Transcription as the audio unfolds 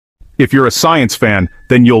If you're a science fan,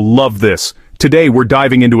 then you'll love this. Today we're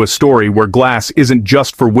diving into a story where glass isn't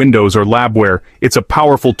just for windows or labware, it's a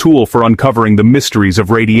powerful tool for uncovering the mysteries of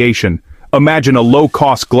radiation. Imagine a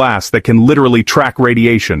low-cost glass that can literally track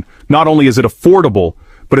radiation. Not only is it affordable,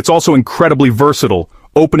 but it's also incredibly versatile,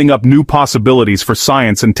 opening up new possibilities for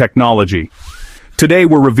science and technology. Today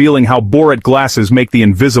we're revealing how Borate glasses make the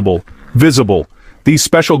invisible visible. These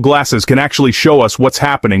special glasses can actually show us what's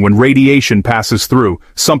happening when radiation passes through,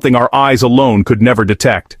 something our eyes alone could never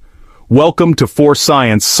detect. Welcome to For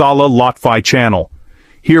Science Salah Lotfy channel.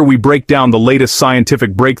 Here we break down the latest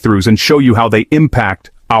scientific breakthroughs and show you how they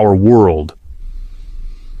impact our world.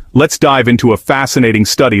 Let's dive into a fascinating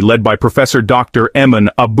study led by Professor Dr. Eman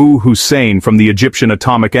Abou Hussein from the Egyptian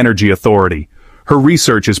Atomic Energy Authority. Her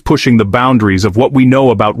research is pushing the boundaries of what we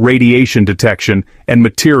know about radiation detection and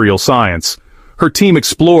material science. Her team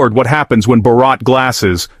explored what happens when Borate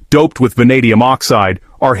glasses, doped with vanadium oxide,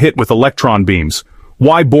 are hit with electron beams.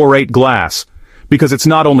 Why Borate glass? Because it's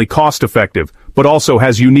not only cost-effective, but also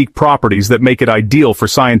has unique properties that make it ideal for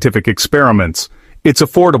scientific experiments. It's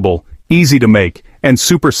affordable, easy to make, and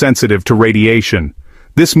super sensitive to radiation.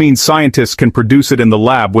 This means scientists can produce it in the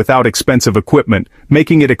lab without expensive equipment,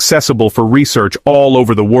 making it accessible for research all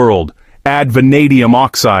over the world. Add vanadium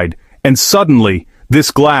oxide, and suddenly, this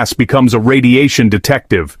glass becomes a radiation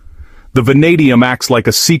detective. The vanadium acts like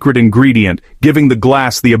a secret ingredient, giving the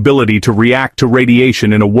glass the ability to react to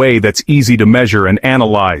radiation in a way that's easy to measure and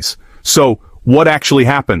analyze. So, what actually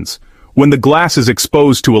happens? When the glass is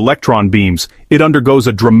exposed to electron beams, it undergoes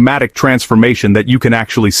a dramatic transformation that you can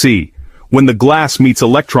actually see. When the glass meets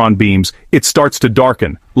electron beams, it starts to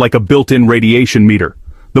darken, like a built-in radiation meter.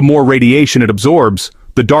 The more radiation it absorbs,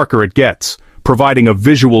 the darker it gets, providing a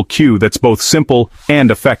visual cue that's both simple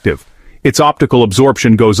and effective. Its optical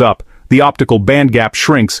absorption goes up, the optical bandgap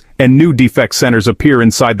shrinks, and new defect centers appear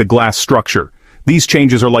inside the glass structure. These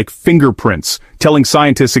changes are like fingerprints, telling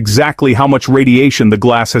scientists exactly how much radiation the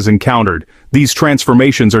glass has encountered. These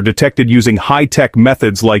transformations are detected using high-tech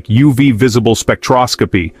methods like UV visible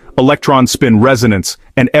spectroscopy, electron spin resonance,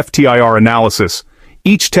 and FTIR analysis.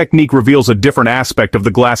 Each technique reveals a different aspect of the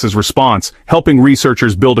glass's response, helping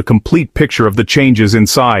researchers build a complete picture of the changes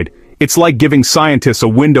inside. It's like giving scientists a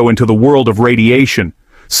window into the world of radiation.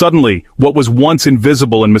 Suddenly, what was once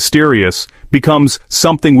invisible and mysterious becomes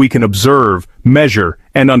something we can observe, measure,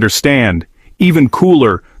 and understand. Even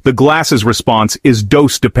cooler, the glass's response is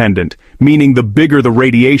dose-dependent, meaning the bigger the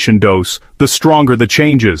radiation dose, the stronger the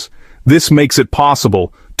changes. This makes it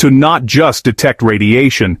possible to not just detect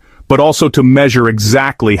radiation, but also to measure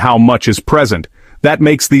exactly how much is present. That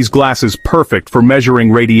makes these glasses perfect for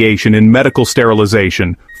measuring radiation in medical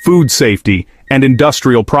sterilization, food safety, and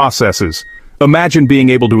industrial processes. Imagine being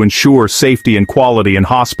able to ensure safety and quality in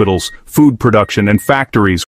hospitals, food production, and factories